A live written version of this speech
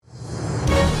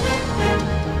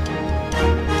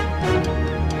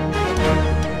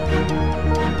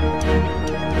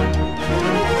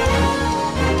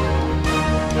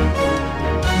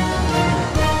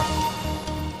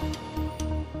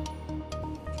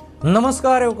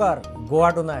नमस्कार येवकार Goa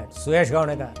to night Suyash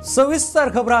Gavnekar सविस्तर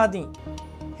खबरां आदी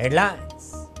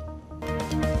हेडलायन्स।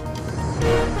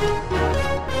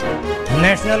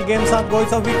 नॅशनल गेम्सात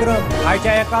गोंयचो विक्रम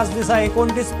आयच्या एकाच दिसा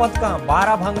 29 पदकां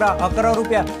 12 भांगरा 11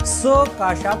 रुपया 6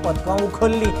 काशा पदकां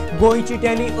उखल्ली। गोंयची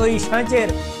टॅली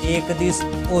 80चेर एक दीस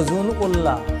अजून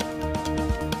उरला।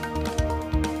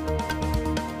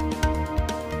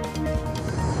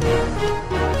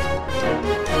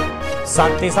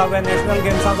 साततीसाव्या नॅशनल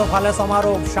गेम्साचो फाल्यां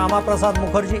समारोप श्यामा प्रसाद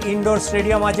मुखर्जी इंडोर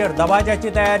स्टेडियमाचेर दबाजाची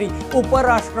तयारी।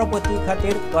 उपराष्ट्रपती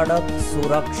खातीर कडक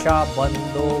सुरक्षा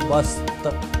बंदोबस्त।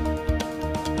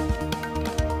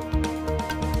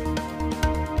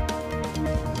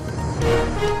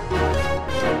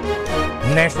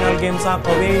 नॅशनल गेम्साक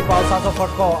अवेळी पावसाचो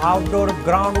फटको आउटडोर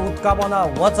ग्राउंड उदका पोंदा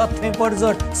वचत थंय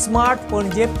पडझड स्मार्ट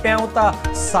पणजे पेंवता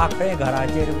साखळे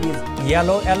घराचेर वीज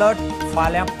येलो अलर्ट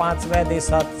फाल्यां 5व्या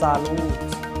दिसा चालू।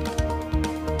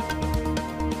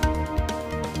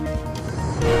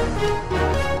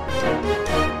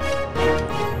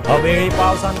 अवेळी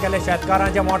पावसान केले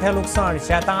शेतकारांचे मोठे लुकसाण।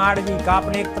 शेतां आडवी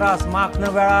कापणेक त्रास माखन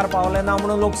वेळार पावले ना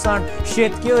म्हणून लुकसाण।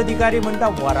 शेतकी अधिकारी म्हणटा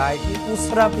वरायटी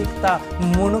उसरां पिकता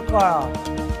म्हूण कळा।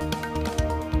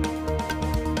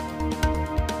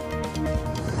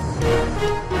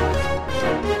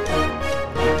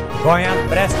 गोंयांत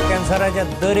ब्रेस्ट कॅन्सराच्या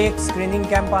दरेक स्क्रीनिंग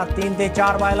कॅम्पात 3 ते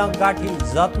 4 बायलांक गाठी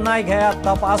जतनाय घेयात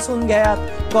तपासून घेयात।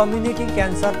 कम्युनिटी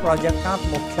कॅन्सर प्रोजेक्टांत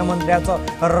मुख्यमंत्र्याचो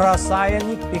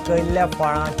रसायनीक पिकयल्ल्या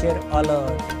फळांचेर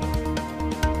अलर्ट।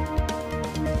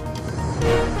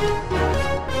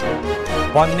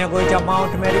 पोन्ने गोंयच्या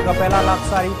माउंट मेरी कपेला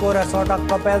लागसार इको रेसॉर्टाक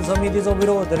कपेल समितीचो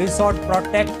विरोध। रिसॉर्ट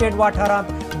प्रोटेक्टेड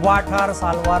वाठारांत वाठार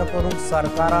साल्वार करूंक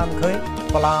सरकारान खंय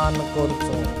प्लान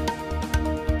करचो।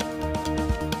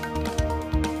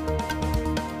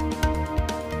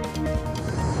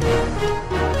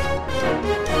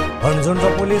 हणजूणचो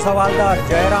पुलीस हवालदार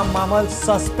जयराम मामल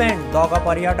सस्पेंड। दोगा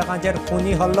पर्यटकांचेर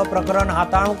खुनी हल्लो प्रकरण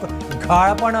हाताळूंक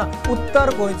घाळपणा। उत्तर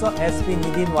गोंयचो एसपी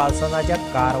नितीन वाल्सनाच्या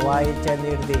कारवायेचे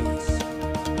निर्देश।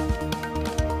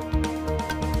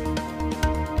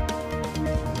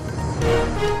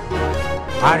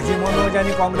 आरजी मनोज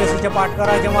आनी काँग्रेसीचे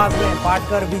पाटकराचे वाजले।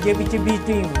 पाटकर बीजेपीची बी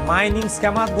टीम मायनिंग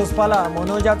स्कॅमात घुसपाला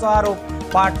मनोजाचो आरोप।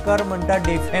 पाटकर म्हणटा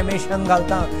डिफेमेशन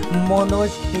घालता मनोज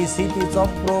टीसीपीचो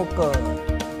ब्रोकर।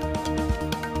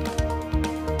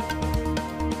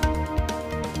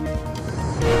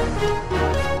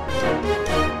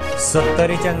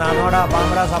 सत्तरीचे नानोडा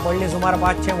बांबरा सापडली सुमार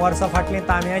 500 वर्सां फाटली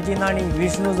तांब्याची नाणी।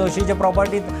 विष्णू जोशीच्या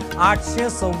प्रॉपर्टीत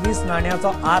 826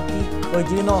 नाण्यांचो आती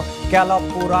खजिनो केलो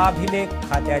पुराभिलेख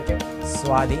खात्याचे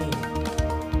स्वाधीन।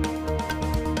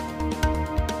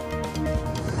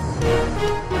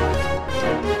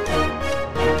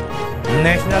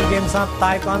 नॅशनल गेम्सात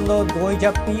तायक्वांदो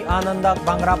गोंयच्या पी आनंदाक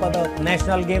भांगरा पदक।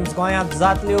 नॅशनल गेम्स गोंयांत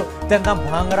जातल्यो तेन्ना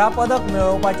भांगरा पदक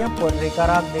मेळोवपाचें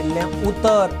पर्रेकाराक दिल्लें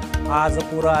उतर आज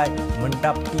पुराय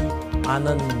म्हणटा पी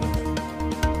आनंद।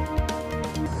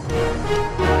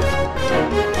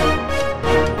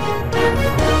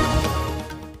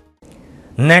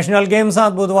 नॅशनल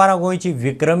गेम्सात बुधवारा गोंयची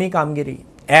विक्रमी कामगिरी।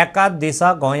 एकाच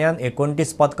दिसा गोंयान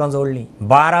 29 पदकां जोडली।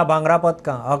 12 भांगरा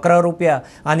पदकां 11 रुपया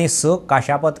आनी 6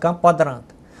 काशा पदकां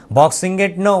पदरांत।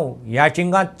 बॉक्सिंगेत 9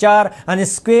 याचिंगांत 4 आनी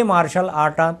स्क्वे मार्शल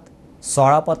आर्टांत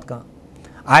 16 पदकां।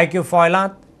 आयक्यू फॉयलांत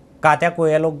कात्याक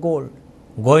वयलो गोल्ड।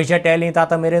 गोंयच्या टॅलींत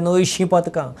आतां मेरेन 80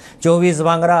 पदकां 24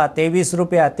 भांगरा 23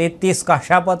 रुपया 33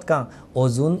 काशा पदकां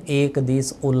अजून एक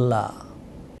दीस उरला।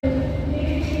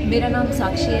 मेरा नाम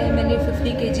साक्षी है। मैंने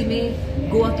 50 केजी में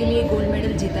गोवा के लिए गोल्ड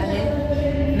मेडल जीता है।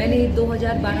 मैंने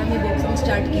 2012 में बॉक्सिंग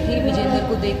स्टार्ट की थी विजेंद्र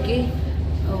को देख के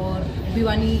और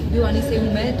भिवानी से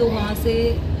हूँ मैं, तो वहाँ से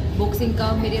बॉक्सिंग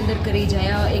का मेरे अंदर करेज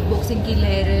आया। एक बॉक्सिंग की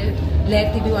लहर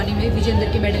थी भिवानी में विजेंद्र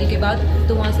के मेडल के बाद,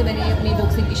 तो वहाँ से मैंने अपनी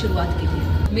बॉक्सिंग की शुरुआत की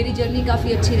थी। मेरी जर्नी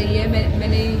काफ़ी अच्छी रही है।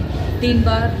 मैंने 3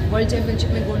 बार वर्ल्ड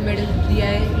चैम्पियनशिप में गोल्ड मेडल दिया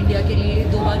है इंडिया के लिए।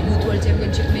 2 बार यूथ वर्ल्ड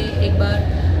चैम्पियनशिप में, 1 बार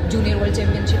जूनियर वर्ल्ड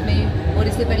चैम्पियनशिप में, और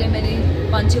इससे पहले मैंने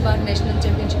 5-6 बार नेशनल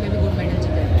चैम्पियनशिप में भी गोल्ड मेडल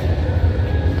जीता है।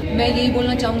 मैं यही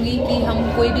बोलना चाहूँगी कि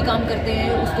हम कोई भी काम करते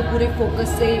हैं उसको पूरे फोकस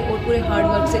से और पूरे हार्ड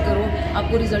वर्क से करो,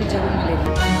 आपको रिजल्ट जरूर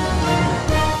मिलेगा।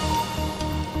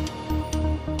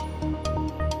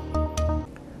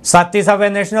 साततीसाव्या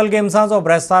नॅशनल गेम्साचो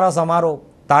ब्रेस्तारा समारोप।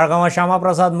 ताळगांवां श्यामा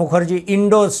प्रसाद मुखर्जी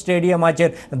इंडोर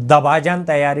स्टेडियमाचेर दबाजान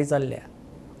तयारी चल्ल्या।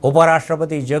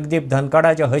 उपराष्ट्रपती जगदीप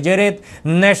धनखडाचे हजेरेंत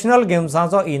नॅशनल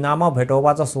गेम्साचो इनामां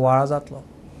भेटोवपाचो सुवाळो जातलो।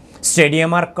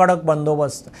 स्टेडियमार कडक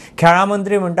बंदोबस्त। खेळा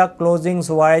मंत्री म्हणटा क्लोजिंग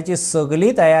सुवाळ्याची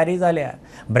सगळी तयारी जाल्या।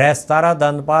 ब्रेस्तारा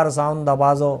दनपार सावन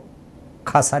दबाजो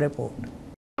खासा रिपोर्ट।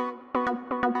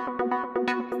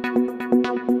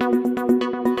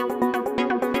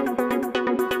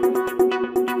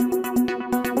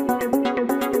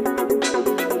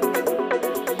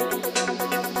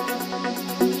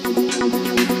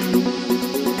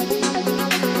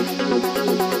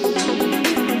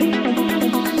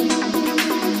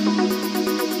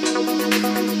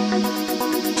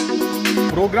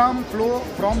 प्रोग्राम फ्लो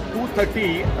फ्रॉम 2:30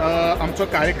 आमचो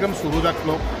कार्यक्रम सुरू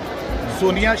जातलो.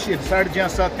 सोनिया शिरसाट जे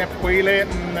आसा ते पयले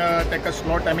ताका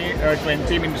स्लॉट आमी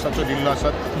 20 मिनिट्साचो दिल्लो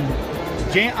आसात.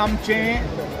 जे आमचे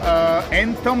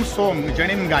एंथम सॉंग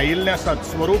जेणेन गायिल्ले आसात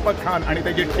स्वरूप खान आनी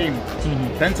तेजी टीम,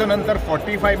 तांच्या नंतर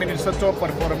 45 मिनिट्साचो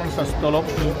परफॉर्मन्स आसतलो.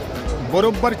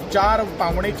 बरोबर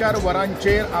 4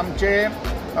 वरांचेर आमचे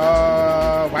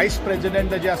वायस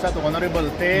प्रेसिडेंट जे आसात ऑनरेबल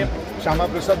ते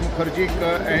श्यामाप्रसाद मुखर्जीक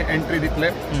एंट्री दितले.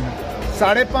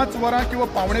 5:30 वरां किंवा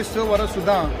 5:45 वरां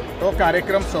सुद्दां तो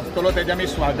कार्यक्रम सोंपतलो, तेजें आमी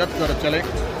स्वागत करतले.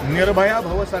 निर्भया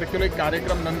भव सारकेलो एक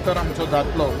कार्यक्रम नंतर आमचो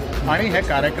जातलो आनी हे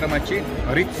कार्यक्रमाची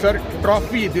रितसर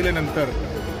ट्रॉफी दिले नंतर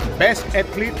बेस्ट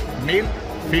एथलीट मेल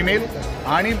फिमेल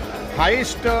आनी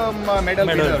हायेस्ट मेडल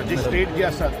विनर जी स्टेट जी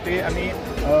आसात ते आमी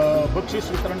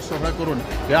बक्षीस वितरण सोहळा करून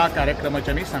ह्या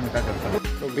कार्यक्रमाची आमी सांगता करतात.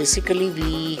 So basically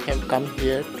we have come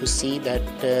here to see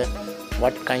that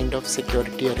what kind of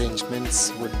security arrangements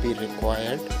would be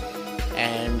required,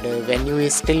 and venue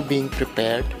is still being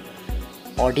prepared.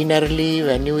 Ordinarily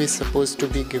venue is supposed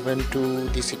to be given to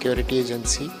the security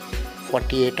agency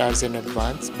 48 hours in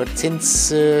advance, but since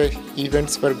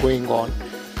events were going on,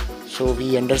 so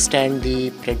we understand the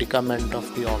predicament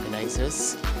of the organizers.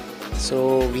 So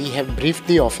we have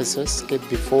briefed the officers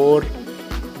that before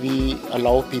we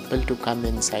allow people to come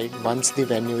inside, once the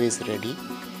venue is ready,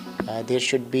 there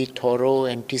should be thorough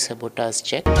anti-sabotage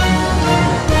check.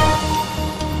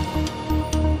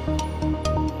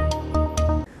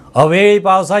 अवेळी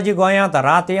पावसाची गोंयांत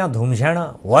रातयां धुमशेणां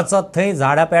वचत थंय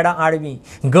झाडां पेडां आडवीं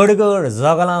गडगड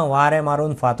जगलां वारें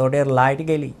मारून फातोडेर लायट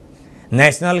गेली.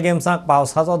 नॅशनल गेम्साक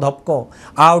पावसाचो धपको.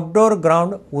 आउटडोर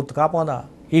ग्राउंड उदका पोंदा,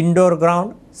 इनडोर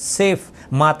ग्राउंड सेफ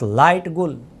मात लायट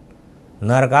गुल.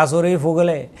 नरकासुरूय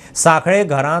फुगले. साखळे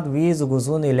घरांत वीज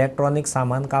घुसून इलेक्ट्रॉनिक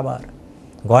सामान काबार.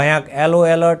 गोंयाक येलो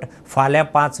अलर्ट फाल्यां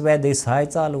 5व्या दिसाय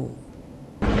चालू.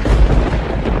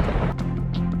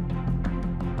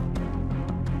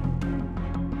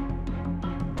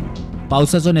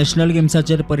 पावसाचो नॅशनल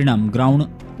गेम्साचेर परिणाम. ग्राउंड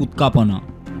उदका पोना.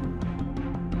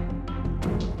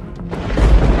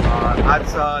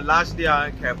 आज लास्ट डे हा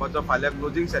खेळपाचो. फाल्यां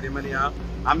क्लोजिंग सेरेमनी हा.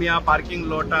 आमी ह्या पार्किंग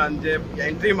लॉटान जे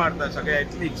एंट्री मारता सगळे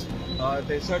एथलीट्स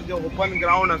थंयसर जो ओपन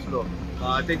ग्राउंड आसलो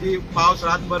तेजी पावस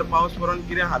रातभर पावस पडून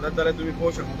कितें हालत जाल्यार तुमी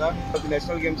पळोवंक शकता.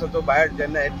 नॅशनल गेम्साचो भायर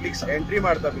जेन्ना एथलीट्स एंट्री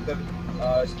मारता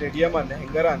भितर स्टेडियमान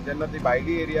हँगरान, जेन्ना ती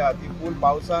भायली एरिया ती फूल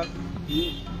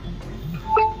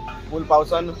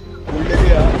पावसान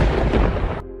उरलेली आहा.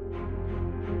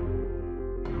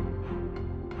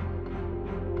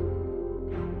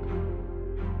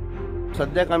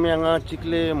 सद्याक आमी हांगा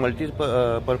चिखले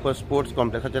मल्टीपर्पज स्पोर्ट्स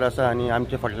कॉम्प्लेक्साचेर आसा आनी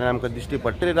आमचे फाटल्यान आमकां दिश्टी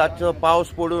पडटा रातचो पावस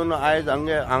पडून आयज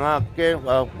हांगा अख्खे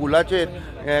पुलाचेर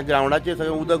ग्राउंडाचेर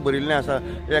सगळें उदक भरिल्लें आसा.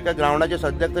 एका ग्राउंडाचेर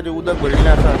सद्याक तरी उदक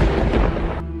भरिल्लें आसा.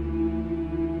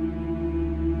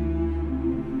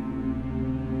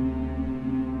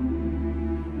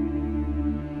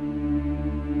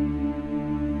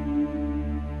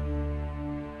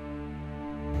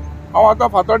 हांव आतां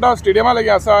फातोड्डा स्टेडियमा लागीं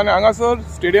आसा आनी हांगासर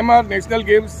स्टेडियमार नॅशनल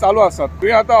गेम्स चालू आसात.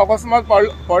 थंय आतां अकस्मात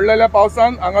पडलेल्या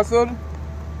पावसान हांगासर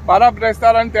 12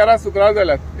 ब्रेस्तार आनी 13 सुकरार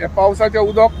जाल्यात. हे पावसाचें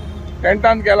उदक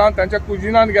टेंटान गेलां, तांच्या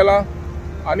कुजिनान गेलां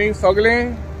आनी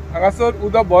सगळें हांगासर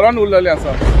उदक भरोन उरलेलें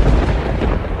आसा.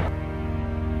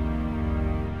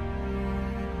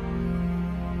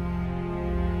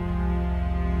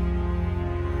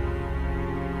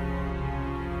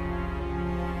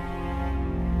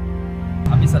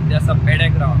 आमी सध्या आसा पेडे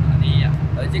ग्राउंड आनी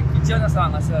जे किचन आसा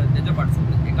हांगासर तेच्या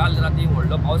फाटसून काल राती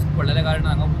व्हडलो पावस पडलेल्या कारणान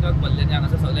हांगा उदक भरलें आनी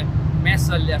हांगासर सगळें मॅस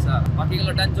जाल्लें आसा. पार्किंग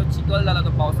लॉटांचो चिखल जाला तो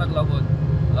पावसाक लागून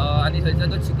आनी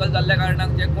थंयसर तो चिखल जाल्ल्या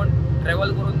कारणान जे कोण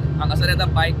ट्रॅव्हल करून हांगासर येता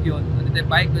बायक घेवन आनी ते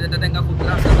बायक घेवन येता तांकां खूब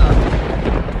त्रास जाता.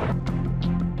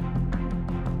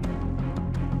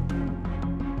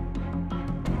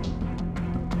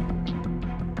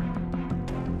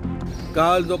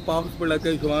 काल जो पावस पडला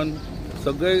त्या हिशोबान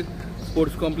सगळे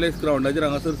स्पोर्ट्स कॉम्प्लेक्स ग्राउंडाचेर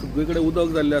हांगासर सगळे कडेन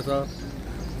उदक जाल्लें आसा.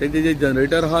 तेंचे जे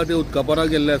जनरेटर आहा ते उदका पारा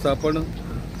गेल्ले आसा, पण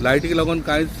लायटीक लागून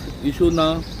कांयच इशू ना.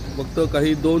 फक्त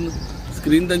काही 2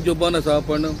 स्क्रीन तांच्यो बंद आसा,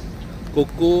 पण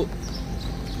खोखो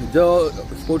जो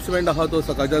स्पोर्ट्स इव्हेंट आहा तो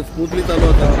सकाळच्यान स्मूथली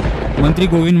चालू आसा. मंत्री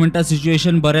गोविंद म्हणटा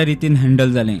सिच्युएशन बऱ्या रितीन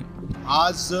हँडल जालें.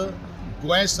 आज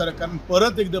गोंय सरकारान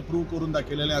परत एकदा प्रूव्ह करून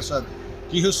दाखयलेले आसात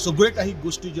की ह्यो सगळे काही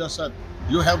गोष्टी ज्यो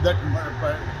आसात you have that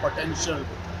potential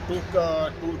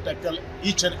to tackle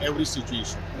each and every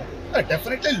situation.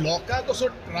 Definitely लोकांक असो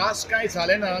त्रास कांय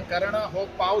जाले ना, कारण हो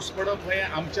पावस पडप हे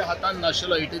आमच्या हातान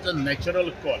नाशिल्लो. It is a natural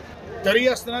call. तरी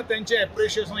आसतना तेंचे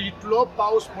एप्रिशिएशन इतलो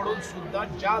पावस पडून सुद्दां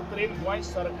ज्या तरेन गोंय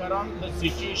सरकारान द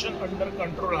सिच्युएशन अंडर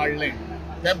कंट्रोल हाडलें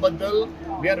त्या बद्दल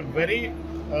we R very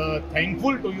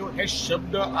thankful to you हे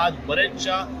शब्द आज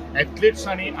बरेचशा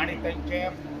एथलीट्सांनी आणि त्यांचे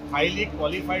हायली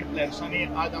क्वॉलिफाईड प्लेयर्सांनी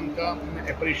आज आमकां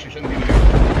एप्रिशिएशन दिलें.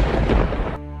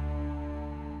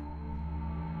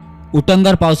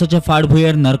 उटंगार पावसाच्या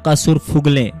फाटभुंयेर नरकासूर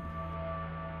फुगले.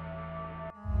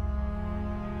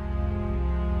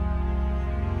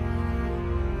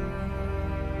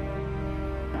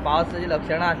 पावसाची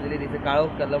लक्षणां आसलेली दिसता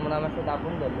काळोख केल्लो म्हणून आमी असो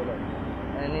तापून दवरलेलो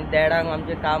आनी देडांक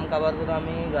आमचें काम काबार करून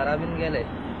आमी घरा बीन गेले.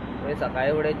 मागीर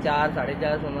सकाळी फुडें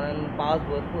 4-4:30 सुमारान पावस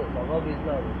भरपूर सगळो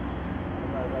भिजलो.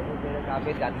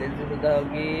 कापेत घातलेली सुद्दां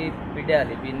की पिड्यार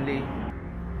जाली भिनली.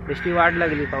 बेश्टी वाट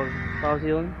लागली पावस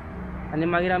येवन आनी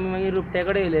मागीर आमी रुपट्या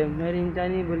कडेन येयले. मागीर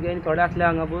तेंच्यांनी भुरग्यांनी थोडे आसले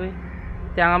हांगा पळय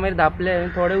ते हांगा मागीर धांपले.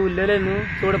 थोडे उरलेले न्हू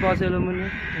चड पावस येयलो म्हणून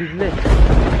भिजले.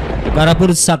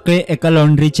 घरापूर साखळे एका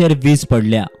लॉन्ड्रीचेर वीज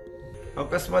पडल्या.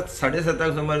 अकस्मात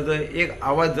 7:30 सुमार थंय एक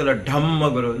आवाज जालो ढम्म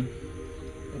करून.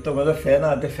 तो म्हाजो फॅन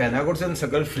आहा त्या फॅना कडसून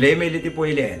सकयल फ्लेम येयली ती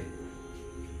पयली हांवें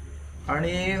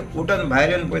आनी उठून भायर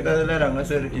येवन पळयता जाल्यार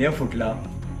हांगासर हें फुटलां.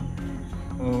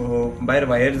 भायर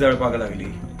वायर जळपाक लागली.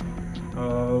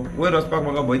 वयर वचपाक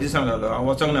म्हाका भंय दिसंक लागलो. हांव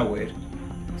वचोंक ना वयर.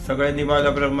 सगळें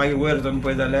निबावल्या उपरांत मागीर वयर वचून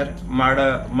पळयत जाल्यार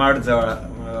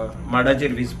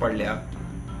माडाचेर वीज पडल्या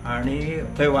आनी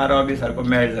थंय वारो बी सारको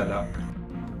मेळ जाला.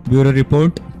 Bureau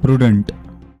report Prudent.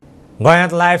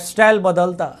 गोंयांत लायफस्टायल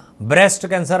बदलता. ब्रेस्ट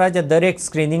कॅन्सराच्या दरेक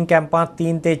स्क्रिनींग कॅम्पांत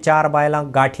 3 ते 4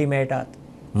 बायलांक गाठी मेळटात.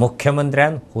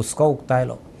 मुख्यमंत्र्यान हुस्को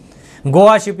उक्तायलो.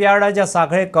 गोवा शिपयार्डाच्या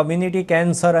सांखळे कम्युनिटी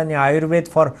कॅन्सर आनी आयुर्वेद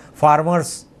फॉर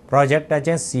फार्मर्स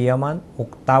प्रोजेक्टाचें सीएमान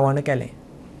उक्तावण केलें.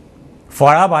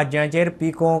 फळां भाजयांचेर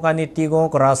पिकोवंक आनी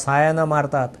तिगोवंक रसायनां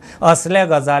मारतात असल्या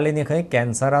गजालींनी खंय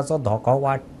कॅन्सराचो धोको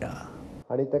वाडटा.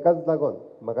 आनी ताकाच लागून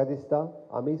म्हाका दिसता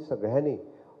आमी सगळ्यांनी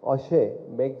अशे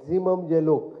मॅक्झिमम जे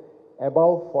लोक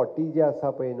एबाव 40 जे आसा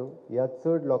पळय न्हू ह्या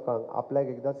चड लोकांक आपल्याक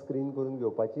एकदां स्क्रीन करून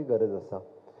घेवपाची गरज आसा.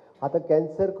 आतां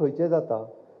कॅन्सर खंयचे जाता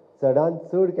चडांत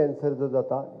चड कॅन्सर जो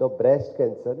जाता तो ब्रेस्ट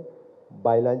कॅन्सर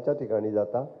बायलांच्या ठिकाणी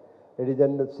जाता. It is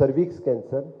an cervix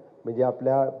cancer म्हणजे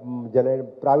आपल्या जेन्ना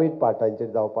प्रायवेट पार्टांचेर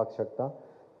जावपाक शकता.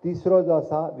 तिसरो जो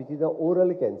आसा which is a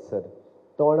oral cancer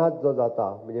तोंडात जो जाता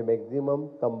म्हणजे मॅक्झिमम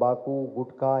तंबाखू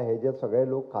गुटखा हे जे सगळे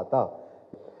लोक खाता.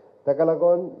 ताका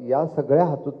लागून ह्या सगळ्या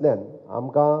हातूंतल्यान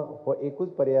आमकां हो एकूच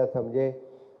पर्याय आसा म्हणजे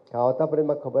हांव आतां पर्यंत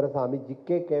म्हाका खबर आसा आमी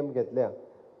जितके कॅम्प घेतल्या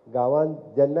गांवांत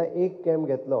जेन्ना एक कॅम्प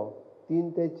घेतलो 3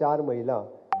 ते 4 महिला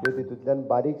ह्यो तितूंतल्यान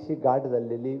बारीकशी गाठ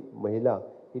जाल्लेली महिला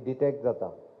ही डिटेक्ट जाता.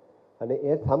 आनी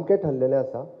हें सामकें ठरलेलें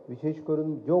आसा. विशेश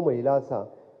करून ज्यो महिला आसा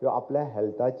ह्यो आपल्या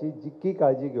हेल्थाची जितकी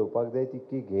काळजी घेवपाक जाय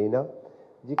तितकी घेयना.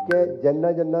 जितके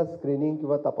जेन्ना स्क्रिनींग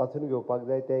किंवा तपासून घेवपाक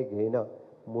जाय ते घेयना.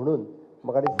 म्हणून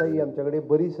म्हाका दिसता ही आमच्या कडेन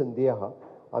बरी संदी आहा.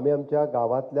 आमी आमच्या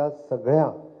गांवांतल्या सगळ्या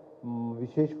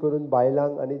विशेष करून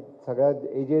बायलांक आनी सगळ्या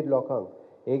एजेड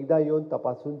लोकांक एकदां येवन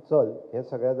तपासून चल हें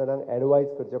सगळ्या जाणांक एडवायज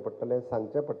करचें पडटलें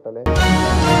सांगचें पडटलें.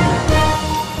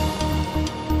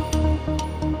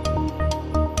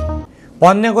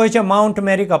 पोन्ने गोंयचे माउंट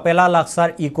मेरी कपेला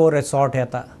लागसार इको रिसॉर्ट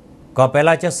येता.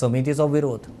 कपेलाच्या समितीचो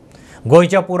विरोध.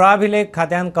 गोंयच्या पुराभिलेख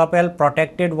खात्यान कपेल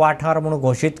प्रोटेक्टेड वाठार म्हणून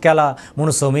घोशीत केला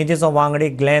म्हणून समितीचो वांगडी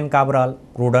ग्लेन काब्राल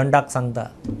प्रुडंटाक सांगता.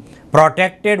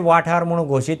 प्रोटेक्टेड वाठार म्हणून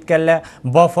घोशीत केल्ल्या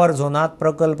बफर झोनात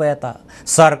प्रकल्प येता.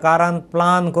 सरकारान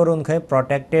प्लान करून खंय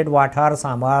प्रोटेक्टेड वाठार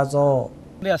सांबाळचो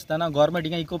आसतना गव्हर्मेंट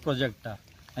हिंगा इको प्रोजेक्ट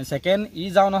आनी सेकंड ही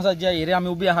जावन आसा ज्या एरिया आमी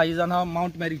उबी आहा ही जावन आहा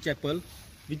mount Mary chapel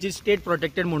which is state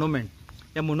protected monument.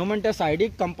 त्या मोन्युमेंटा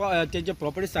सायडीक तेजे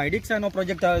प्रॉपर्टी सायडीक सायन हो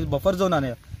प्रोजेक्ट बफर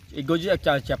झोनान इगोजी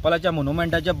चॅपलाच्या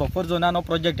मोन्युमेंटाच्या बफर झोनान हो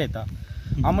प्रोजेक्ट येता.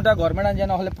 हांव म्हणटा गव्हर्मेंटान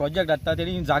जेन्ना असले प्रोजेक्ट हाडटा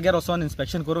तेणी जाग्यार वचून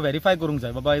इन्स्पेक्शन करून व्हेरीफाय करूंक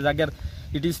जाय बाबा ह्या जाग्यार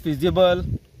इट इज फिजिबल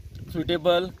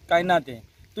सुटेबल काय ना तें.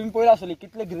 तुमी पळयलां आसतलें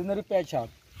कितले ग्रिनरी पॅच आहा.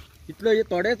 इतले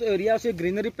थोडेच एरिया अशे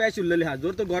ग्रिनरी पॅच उरलेले आहा.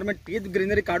 जर तो गव्हर्मेंट तीच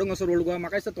ग्रिनरी काडूंक असो ओल्ड गोवा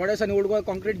म्हाका दिसता थोड्या दिसांनी ओल्ड गोवा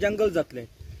कॉन्क्रीट जंगल जातले.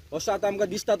 अशें आतां आमकां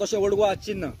दिसता तशें ओल्ड गोवा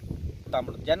आसची ना.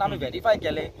 जेन्ना आमी व्हेरीफाय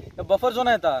केले बफर झोन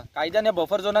येता. कायद्यान ह्या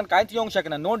बफर झोनान कांयच येवंक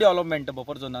शकना. No development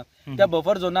buffer झोनान. त्या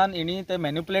बफर झोनान हेणी ते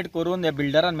मॅन्युप्युलेट करून त्या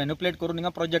बिल्डरान मॅन्युप्युलेट करून हिंगा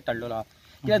प्रोजेक्ट हाडलेलो आहा.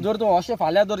 कित्याक जर तो अशें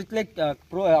फाल्यां जर इतले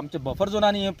आमचे बफर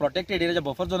झोनांनी प्रोटेक्टेड एरियाच्या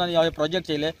बफर झोनांनी हे प्रोजेक्ट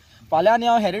येयले फाल्यां आनी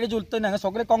हांव हेरिटेज उरतले हांगा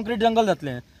सगळे कॉन्क्रीट जंगल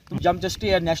जातले. तुमचे आमचे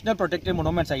स्टेट नॅशनल प्रोटेक्टेड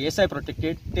मोन्युमेंट्स आहा एसआय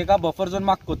प्रोटेक्टेड तेका बफर झोन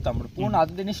माग कोत्ता म्हणून. पूण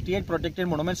आतां तेणी स्टेट प्रोटेक्टेड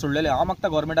मोन्युमेंट सोडलेले. हांव मागता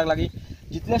गव्हर्मेंटाक लागीं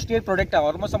जितले स्टेट प्रोटेक्ट आहा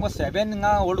ऑलमोस्ट आमकां 7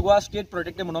 हिंगा old Goa state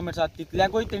protected monuments आहा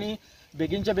तितल्याकूय तेणी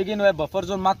बेगीनच्या बेगीन बफर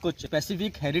झोन माग करचे.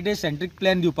 स्पेसिफीक हेरिटेज सेंट्रीक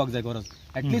प्लॅन दिवपाक जाय गरज.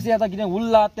 एटलिस्ट हे आतां कितें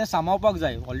उरलां तें सांबाळपाक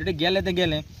जाय. ऑलरेडी गेलें तें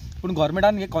गेलें पूण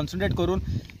गव्हर्मेंटान हे कॉन्सन्ट्रेट करून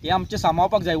हे आमचें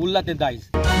सांबाळपाक जाय उरलां तें दायज.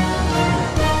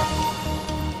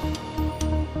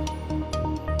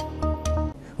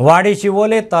 वाडी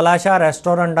शिवोले तलाशा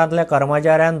रेस्टॉरंटांतल्या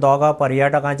कर्मचाऱ्यान 2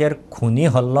 पर्यटकांचेर खुनी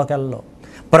हल्लो केल्लो.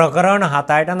 प्रकरण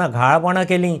हाताळटाना घाळपणां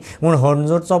केली म्हूण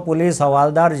हणजूरचो पुलीस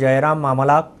हवालदार जयराम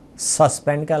मामलाक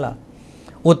सस्पेंड केला.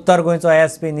 उत्तर गोंयचो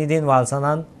SP नितीन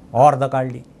वालसनान अर्द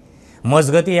काडली.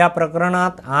 मजगती ह्या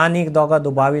प्रकरणात आनीक दोगां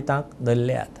दुबावितांक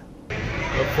धरल्यात.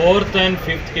 Fourth and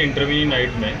fifth K interview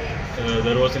Knight में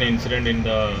there was an incident in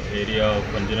the area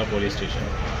of Anjana police station,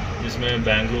 जिसमें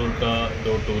बेंगलुरु का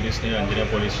 2 टूरिस्ट ने अंजना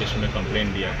पुलिस स्टेशन में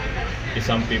कंप्लेंट दिया कि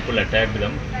some people attacked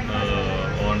them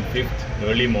on 5th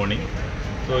early morning.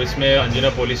 तो इसमें Anjana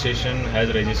police station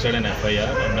has registered N FIR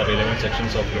under relevant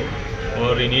sections of law,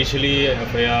 और initially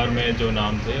FIR में जो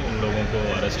नाम थे उन लोगों को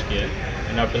अरेस्ट किया है.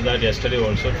 End after that yesterday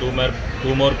also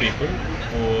two more people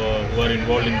who are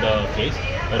involved in the case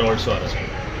are also arrested.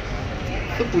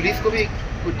 तो police को भी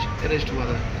कुछ अरेस्ट हुआ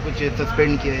था, कुछ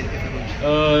सस्पेंड किया है ऐसा कुछ?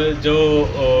 जो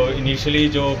इनिशियली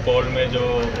जो कॉल में जो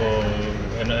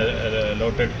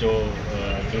अलॉटेड जो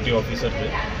ड्यूटी ऑफिसर थे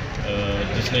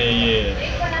जिसने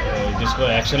जिसको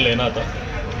एक्शन लेना था,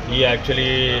 ये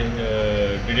actually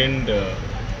didn't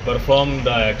perform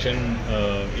the action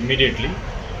immediately.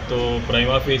 तो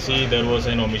prima facie there was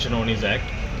an omission on his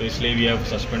act, तो इसलिए we have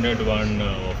suspended one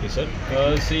officer.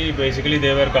 See basically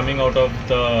they were coming out of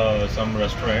the some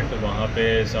restaurant, वहाँ पे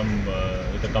some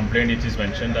the complaint it is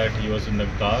mention that he was in the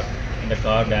car end the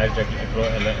car dashed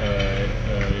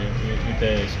विद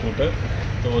ए scooter.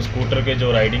 तो वो scooter के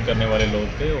जो riding करने वाले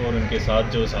लोग थे और उनके साथ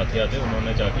जो साथिया थे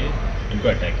उन्होंने जाके इनको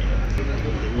attack KIA.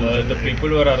 The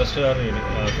people were arrested R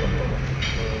from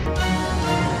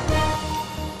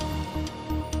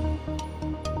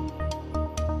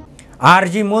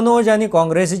RG Manoj आनी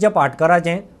काँग्रेसीच्या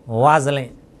पाटकराचें वाजलें.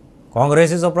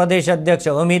 काँग्रेसीचो प्रदेश अध्यक्ष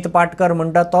अमित पाटकर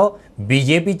म्हणटा तो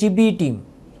BJPची B टीम.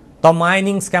 तो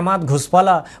मायनिंग स्कॅमात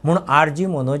घुसपला म्हूण RG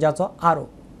मनोजाचो आरोप.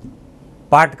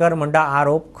 पाटकर म्हणटा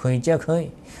आरोप खंयचे खंय,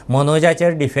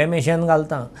 मनोजाचेर डिफेमेशन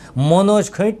घालता.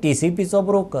 मनोज खंय TCPचो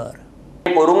ब्रोकर.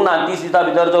 करूंक ना 30 दिसां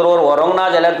भितर जर व्हरूंक ना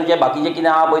जाल्यार तुजें बाकीचें कितें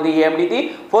आहा पळय ती EMD ती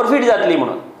फोरफीट जातली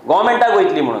म्हणून, गव्हर्मेंटाक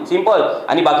वयतली म्हणून, सिंपल.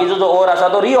 आनी बाकीचो जो ओर आसा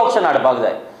तो रीऑक्शन हाडपाक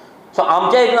जाय. सो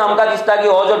आमच्या हितून आमकां दिसता की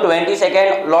हो जो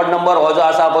 22nd लॉट नंबर हो जो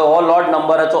आसा पळय, हो लॉट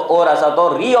नंबराचो ओर आसा तो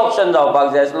रीऑक्शन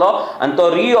जावपाक जाय आसलो, आनी तो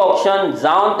रीऑक्शन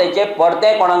जावन तेचे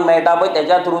परते कोणाक मेळटा पळय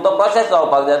तेच्या थ्रू तो प्रोसेस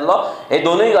जावपाक जाय आसलो. हे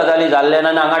दोनूय गजाली जाल्ले ना,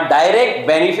 आनी हांगा डायरेक्ट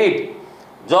बेनिफीट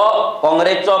जो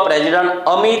काँग्रेसचो प्रेजिडंट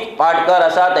अमित पाटकर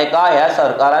आसा तेका ह्या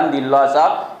सरकारान दिल्लो आसा,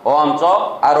 हो आमचो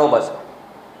आरोप आसा.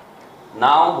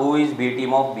 नाव who is B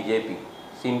team of BJP?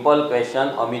 Simple question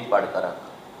Amit पाटकराक.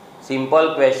 Simple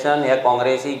question हे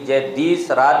काँग्रेसीक जे दीस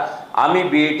रात आमी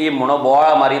B टीम म्हणून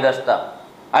बोवाळ मारीत आसता,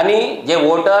 आनी जे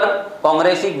वोटर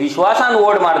काँग्रेसीक विश्वासान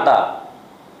वोट मारता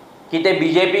की ते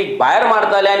BJPक भायर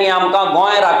मारतले आनी आमकां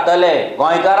गोंय राखतले,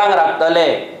 गोंयकारांक राखतले,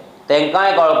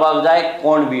 तांकांय कळपाक जाय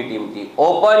कोण B टीम ती.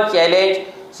 Open challenge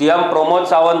CM Pramod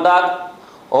सावंताक,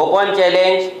 open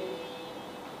challenge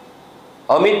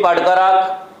Amit पाटकराक,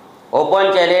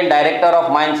 open challenge director of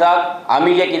मायन्साक.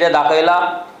 आमी जे कितें दाखयलां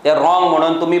ते रॉंग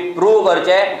म्हणून तुम्ही प्रूव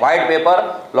करचे, व्हाईट पेपर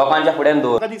लोकांच्या फुड्यान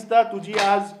दवर. म्हाका दिसता तुजी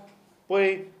आज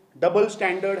पळय double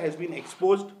standard has bin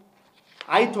exposed.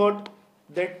 I thought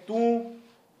that तूं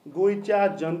गोंयच्या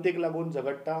जनतेक लागून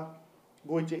झगडटा,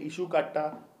 गोंयचे इशू काडटा,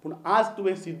 पूण आज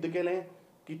तुवें सिद्ध केलें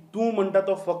की तूं म्हणटा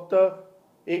तो फक्त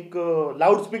एक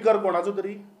लावड स्पिकर कोणाचो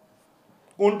तरी,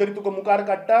 कोण तरी तुका मुखार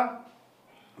काडटा.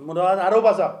 म्हजो आज आरोप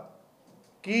आसा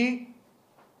की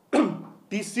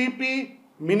TCP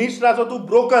मिनिस्टराचो तूं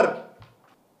ब्रोकर.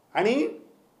 आनी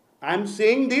I am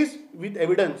saying this with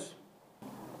evidence.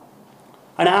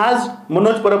 आनी आज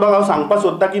मनोज परबाक हांव सांगपाक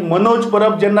सोदता की मनोज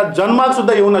परब जेन्ना जन्माक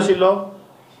सुद्दां येवं नाशिल्लो,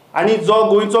 आनी जो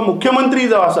गोंयचो मुख्यमंत्री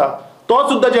जो आसा तो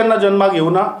सुद्दां जेन्ना जन्माक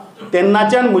येवना,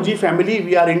 तेन्नाच्यान म्हजी family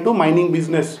we are into mining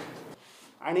business.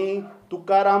 आनी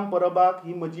तुकाराम परबाक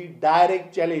ही म्हजी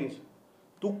डायरेक्ट चॅलेंज.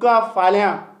 तुका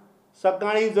फाल्यां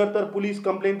सकाळीं जर तर पुलीस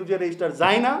कंप्लेन तुजेर रजिस्टर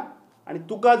जायना आनी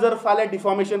तुका जर फाल्यां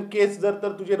डिफॉमेशन केस जर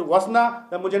तर तुजेर वचना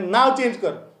जाल्यार म्हजें नांव चेंज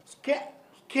कर.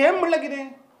 स्कॅम म्हणल्यार कितें?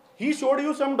 He showed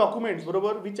you some documents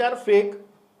बरोबर which are fake,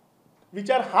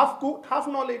 which are half cooked, half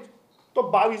knowledge. तो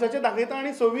 22चे दाखयता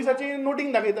आनी 26चे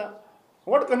नोटींग दाखयता.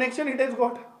 What connection it has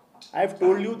got? I have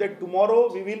told you that tomorrow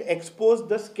we will expose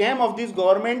the scam of this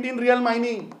government in real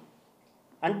mining.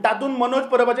 आनी तातूंत मनोज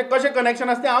परबाचें कशें connection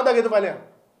आसा तें हांव दाखयता फाल्यां.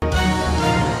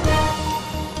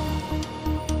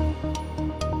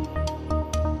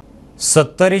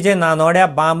 70चे नानोड्या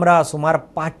बामरा सुमार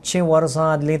 500 वर्सां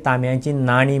आदली तांब्याची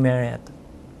नाणी मेळ्ळ्यात.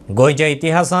 गोंयच्या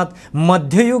इतिहासांत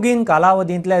मध्ययुगीन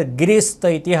कालावधींतल्या गिरेस्त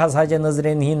इतिहासाचे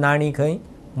नजरेन ही नाणी खंय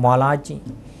मोलाची.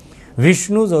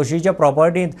 विष्णू जोशीच्या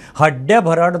प्रॉपर्टींत हड्डे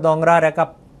भरड दोंगरार एका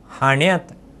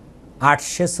हांड्यांत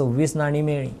 826 नाणी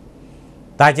मेळ्ळी.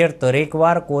 ताचेर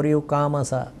तरेकवार कोरीव काम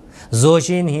आसा.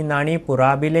 जोशीन ही नाणी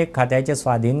पुराभिलेख खात्याचे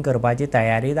स्वाधीन करपाची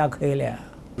तयारी दाखयल्या.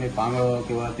 पांगळो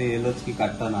किंवा ते लचकी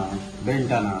काडटना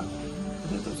बेंटना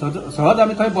सहज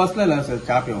आमी थंय बसलेले आसत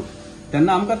च्या पिवंक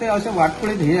तेन्ना आमकां ते अशें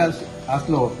वाटकुळीत हे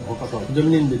आसलो हो कसो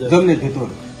जमनीन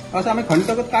भितर असो आमी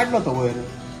खंडतकच काडलो तो वयर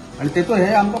आनी तेतून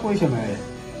हे आमकां पयशे मेळ्ळे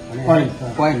आनी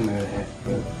कॉयन मेळ्ळे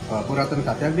हे पुरातन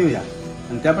खात्याक दिवया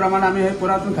आनी त्या प्रमाणे आमी हे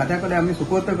पुरातन खात्या कडेन आमी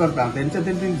सुपोर्द करता तेंचे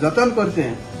जतन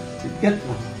करचें इतकेंच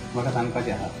म्हाका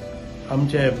सांगपाचें आहा.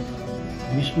 आमचे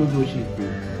विष्णू जोशी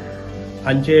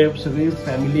हांचे सगळी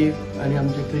फॅमिली आनी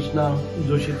आमचे कृष्णा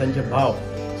जोशी तांचे भाव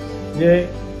म्हणजे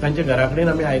तांच्या घरा कडेन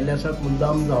आमी आयिल्ले आसात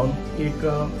मुद्दाम जावन एक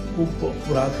खूब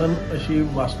पुरातन अशी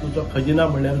वास्तूचो खजिना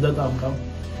म्हणल्यार जाता आमकां.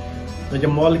 ताचें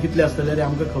मोल कितलें आसतलें तें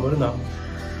आमकां खबर ना.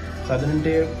 सादारण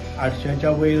ते 800च्या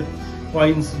वयर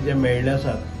कॉयन्स जे मेळ्ळे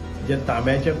आसात जे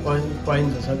तांब्याचे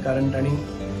कॉयन्स आसात कारण तांणी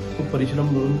खूब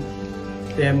परिश्रम करून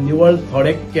ते निवळ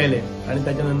थोडे केले आनी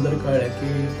ताच्या नंतर कळ्ळें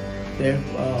की ते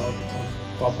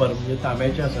कॉपर म्हणजे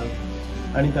तांब्याचे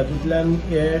आसात आनी तातूंतल्यान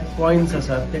हे कॉयन्स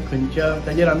आसात ते खंयच्या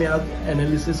ताजेर आमी आज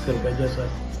एनालिसीस करपाचे आसात.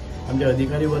 आमचे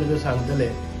अधिकारी वर्ग सांगतले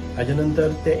हाच्या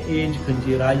नंतर ते एज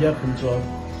खंयची राजा खंयचो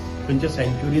खंयचे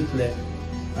सेंच्युरींतले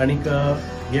आनीक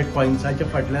हे कॉयन्साच्या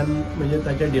फाटल्यान म्हणजे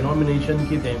ताचें डिनॉमिनेशन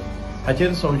कितें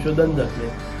हाचेर संशोधन जातलें.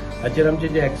 हाचेर आमचे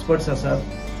जे एक्सपर्ट्स आसात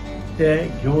ते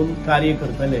घेवन कार्य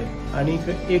करतले आनीक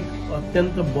एक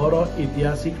अत्यंत बरो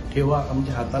इतिहासीक ठेवा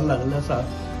आमच्या हातान लागलेलो आसा.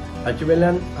 हाचे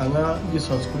वेल्यान हांगा जी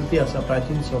संस्कृती आसा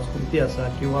प्राचीन संस्कृती आसा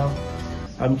किंवा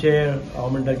आमचे हांव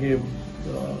म्हणटा की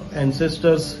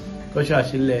एन्सेस्टर्स कशे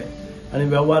आशिल्ले आनी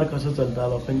वेव्हार कसो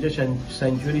चलतालो खंयचे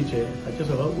सेंच्युरीचे हाचे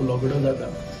सगळो उलोगडो जाता.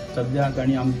 सद्या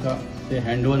तांणी आमकां ते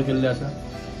हँडओवर केल्ले आसा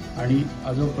आनी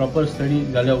हाजो प्रॉपर स्टडी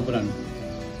जाल्या उपरांत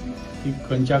ती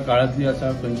खंयच्या काळांतली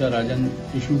आसा खंयच्या राजान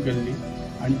इश्यू केल्ली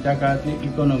आनी त्या काळांतली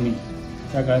इकॉनॉमी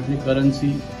त्या काळांतली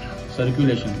करन्सी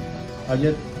सर्क्युलेशन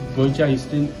हाजेर गोंयच्या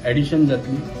हिस्ट्रीन एडिशन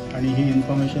जातली आनी ही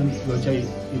इन्फॉर्मेशन गोंयच्या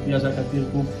इतिहासा खातीर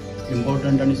खूब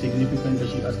इम्पॉर्टंट आनी सिग्निफिकंट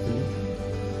अशी आसतली.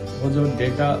 हो जो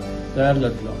डेटा तयार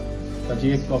जातलो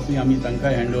ताची एक कॉपी आमी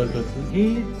तांकां हँडओवर करतली.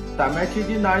 ही तांब्याची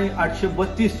जी नाणी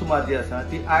 832 सुमार जी आसा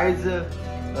ती आयज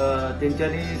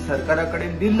तेंच्यांनी सरकारा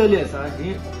कडेन दिल्लेली आसा.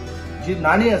 ही जी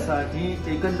नाणी आसा ही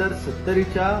एकंदर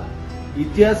 70च्या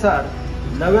इतिहासार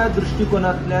नव्या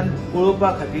दृश्टिकोनांतल्यान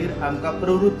पळोवपा खातीर आमकां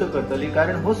प्रवृत्त करतली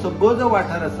कारण हो सगळो जो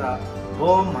वाठार आसा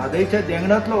हो म्हादयच्या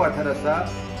देंगणांतलो वाठार आसा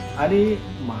आनी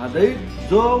म्हादय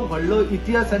जो व्हडलो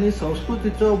इतिहास आनी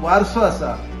संस्कृतीचो वारसो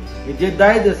आसा जे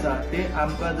दायज आसा ते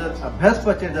आमकां जर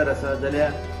अभ्यासपाचें जर आसा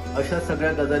जाल्यार अशा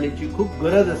सगळ्या गजालींची खूब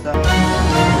गरज आसा.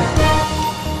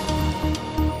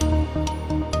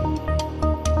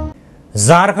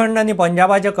 झारखंड आनी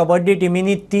पंजाबाच्या कबड्डी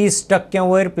टिमींनी 30%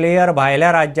 वयर प्लेयर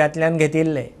भायल्या राज्यांतल्यान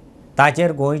घेतिल्ले.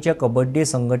 ताचेर गोंयचे कबड्डी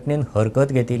संघटनेन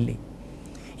हरकत घेतिल्ली.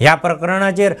 ह्या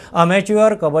प्रकरणाचेर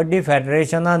अमॅच्युअर कबड्डी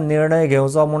फेडरेशनान निर्णय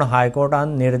घेवचो म्हूण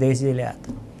हायकोर्टान निर्देश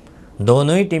दिल्यात.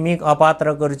 दोनूय टिमीक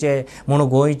अपात्र करचे म्हूण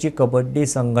गोंयची कबड्डी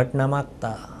संघटना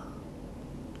मागता.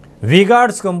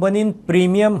 विगार्ड्स कंपनीन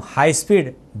premium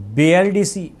high speed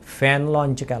BLDC fan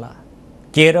launch केला.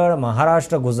 केरळ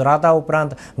महाराष्ट्र गुजराता उपरांत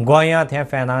गोंयांत ह्या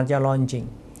फॅनाचें लॉन्चिंग.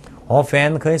 हो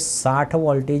फॅन खंय 60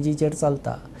 वॉल्टेजीचेर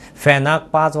चलता. फॅनाक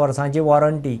 5 वर्सांची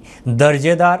वॉरंटी.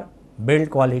 दर्जेदार बिल्ड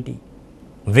क्वॉलिटी.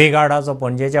 विगार्डाचो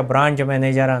पणजेच्या branch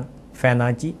मॅनेजरान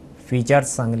फॅनाची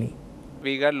features Sangli.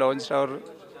 Vigard launched our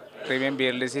premium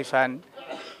BLDC fan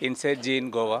inside G in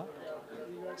Goa.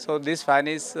 So this fan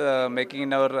is making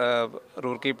in our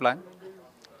Roorkee plant.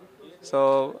 So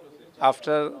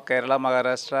after Kerala,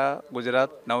 Maharashtra,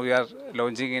 Gujarat, now we are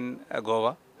launching in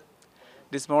Goa.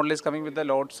 This model is coming with the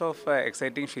lots of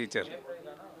exciting feature.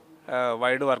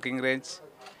 Wide working range,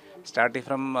 starting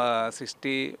from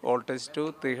 60 voltage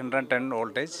to 310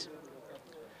 voltage,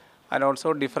 and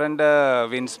also different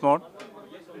winds mode.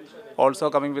 Also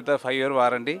coming with a 5-year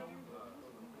warranty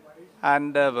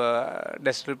and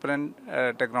dust repellent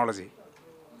technology.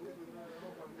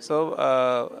 So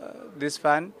this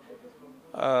fan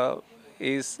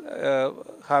is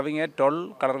having a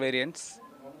 12 color variants.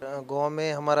 Goa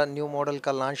में हमारा new model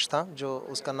का launch था जो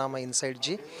उसका नाम है inside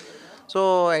जी. So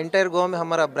entire Goa में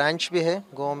हमारा ब्रांच भी है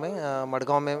गोवा में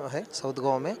मडगांव में है साउथ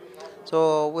गोवा में. So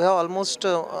we have almost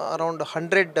around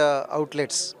 100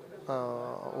 outlets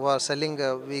who are selling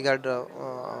Vigard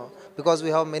because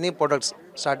we have many products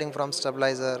starting from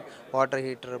stabilizer, water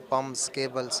heater, pumps,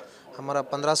 cables. हमारा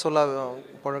 15-16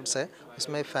 प्रोडक्ट्स है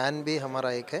उसमें फ़ैन भी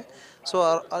हमारा एक है. So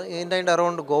in and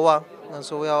around Goa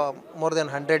so we are more than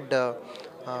 100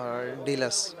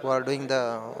 dealers who R doing the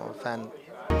fan.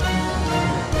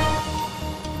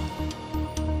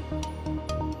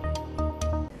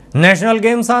 National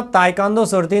गेम्सात taekwondo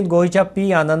सर्तींत गोंयच्या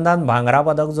P आनंदान भांगरा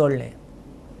पदक जोडलें.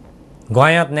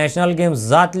 गोंयांत नॅशनल गेम्स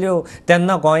जातल्यो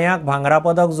तेन्ना गोंयाक भांगरा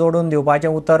पदक जोडून दिवपाचें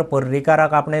उतर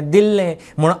पर्रीकाराक आपणें दिल्लें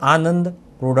म्हूण आनंद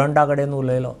प्रुडंटा कडेन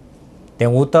उलयलो. तें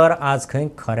उतर आज खंय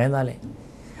खरें जालें.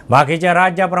 बाकीच्या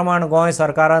राज्या प्रमाण गोंय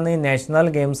सरकारानूय नॅशनल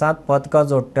गेम्सांत पदकां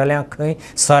जोडटल्यांक खंय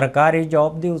सरकारी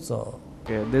जॉब दिवचो.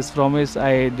 This promise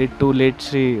I did to late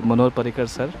Shri Manoj Parrikar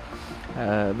sir.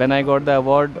 When I got the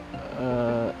award,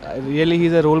 really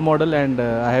he's a role model and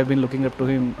I have been looking up to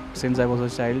him since I was a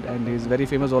child, and he's very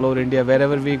famous all over India.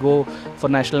 Wherever we go for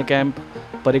national camp,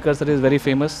 Parrikar sir is very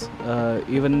famous,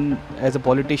 even as a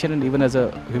politician and even as a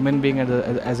human being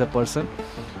and as a person.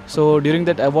 So during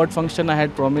that award function, I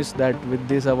had promised that with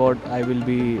this award I will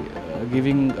be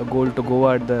giving a gold to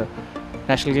Goa at the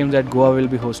national games that Goa will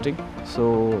be hosting.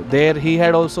 So there he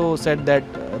had also said that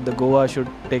the Goa should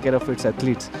take care of its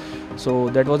athletes. So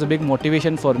that was a big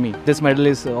motivation for me. This medal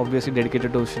is obviously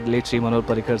dedicated to late Shri Manoj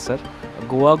Parrikar sir.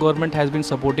 Goa government has been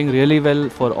supporting really well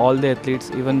for all the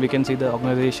athletes. Even we can see the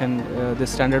organization, the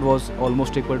standard was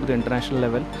almost equal to the international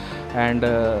level, and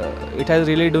it has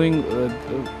really doing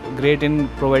great in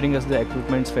providing us the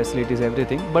equipments, facilities,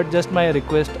 everything. But just my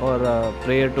request or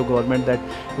prayer to government that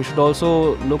we should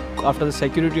also look after the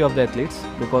security of the athletes,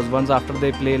 because once after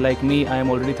they play, like me, I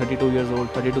am already 32 years old,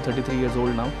 32, 33 years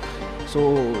old now. So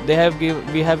we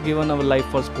have given our life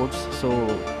for sports. So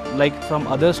like from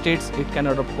other states, it can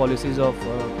adopt policies of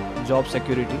job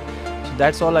security. So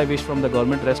that's all I wish from the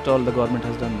government. Rest all the government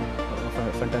has done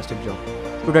a fantastic job.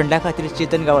 स्टुडंटा खातीर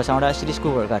चेतन गांवसा वांगडा श्रीश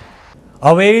कुंकळकार.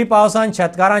 अवेळी पावसान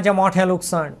शेतकारांचें मोठें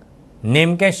लुकसाण.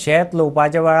 नेमकें शेत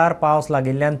लुवपाच्या वेळार पावस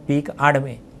लागिल्ल्यान पीक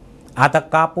आडमें. आतां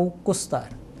कापूंक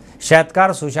कुस्तार.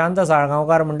 शेतकार सुशांत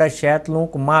साळगांवकार म्हणटा शेत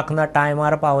लुवंक माखना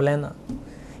टायमार पावलें ना.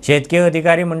 शेतकी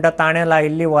अधिकारी म्हणटा ताणें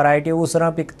लायिल्ली वरायटी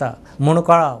उसरां पिकता म्हूण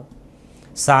कळाव.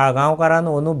 साळगांवकारान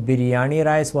अंदू बिरयाणी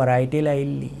रायस वरायटी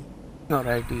लायिल्ली.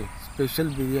 वरायटी स्पेशल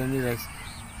बिरयाणी रायस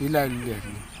ही लायिल्ली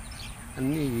आसली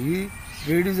आनी ही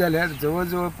रेडी जाल्यार जवळ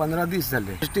जवळ 15 दीस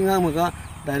जाले. हार्वेस्टिंगाक म्हाका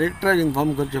डायरेक्टराक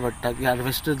इन्फॉर्म करचें पडटा की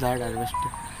हार्वेस्टर धाड हार्वेस्टर.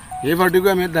 हे फावटीकूय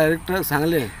हांवें डायरेक्टराक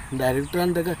सांगलें.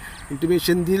 डायरेक्टरान ताका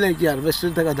इंटिमेशन दिलें की हार्वेस्टर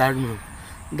ताका धाड म्हणून.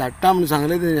 धाडटा म्हणून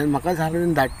सांगलें तेणें. म्हाका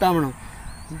सांगलें धाडटा म्हणून,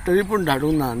 तरी पूण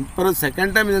धाडूंक ना. परत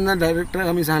सेकंड टायम जेन्ना डायरेक्टराक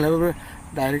आमी सांगले बरोबर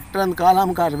डायरेक्टरान काल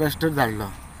आमकां हार्वेस्टर धाडलो.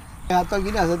 आतां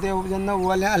कितें आसा तें जेन्ना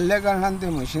ओले आसल्या कारणान तें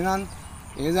मशिनान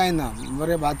हें जायना,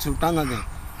 बरें भात सुटाना तें.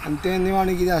 आनी तें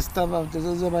निवाणी कितें आसता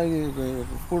तेजो जो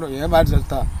फूड हें भायर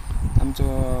सरता, आमचो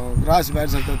ग्रास भायर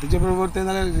सरता, तेजे बरोबर तें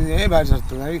जाल्यार हें भायर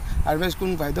सरता. हार्वेस्ट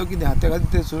करून फायदो कितें आहा, तेका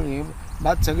तें हें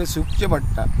भात सगळें सुकचें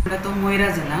पडटा. तो मोयरा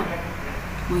जाला.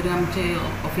 मोयरा आमचे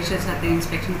ऑफिशियल्स आहा ते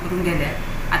इन्स्पेक्शन करून गेले.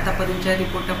 आतापर्यंतच्या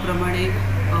रिपोर्टा प्रमाणे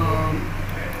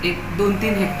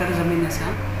 1-2-3 हेक्टर जमीन आसा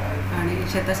आनी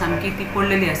शेतां सामकी ती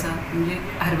पडलेली आसा. म्हणजे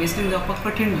हार्वेस्टिंग जावपाक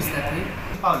कठीण दिसता थंय.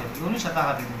 पावले 2 शेतां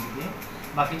आहा तितून.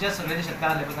 बाकीचे सगळे जे शेतकार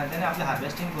आसले पळय तांच्यांनी आपलें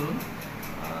हार्वेस्टिंग करून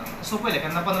सोंपयलें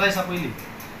केन्ना 15 दिसां पयलीं.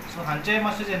 सो हांचे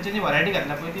मातशें जेंच्यांनी वरायटी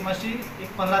घातल्या पळय ती मातशी एक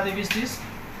 15 ते 20 दीस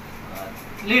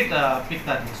लेट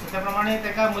पिकता ती. सो त्या प्रमाणे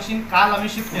ताका मशीन काल आमी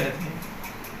शिफ्ट केलें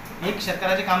थंय. एक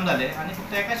शेतकाराचें काम जालें आनी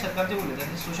फक्त एका शेतकाराचें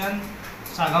उरलें, सुशांत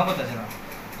साळगांवकर ताचें नांव.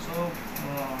 सो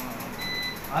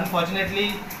अनफॉर्च्युनेटली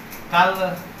काल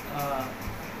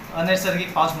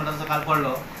अनैसर्गीक पावस म्हणटा तसो काल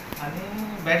पडलो आनी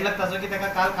बॅड लक ताचो की ताका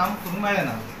काल काम करूंक मेळ्ळें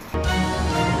ना.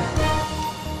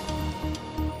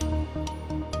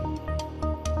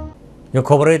 ह्यो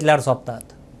खबरो इतल्यार सोंपतात.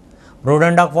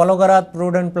 प्रुडंटाक फॉलो करात.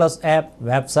 Prudent plus app,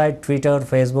 website, Twitter,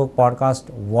 Facebook,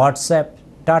 podcast, WhatsApp,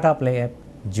 Tata play app,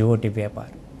 Jio TV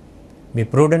ॲपार. B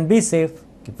prudent, be safe.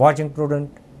 Keep watching prudent.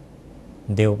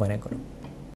 देव बरें करूं.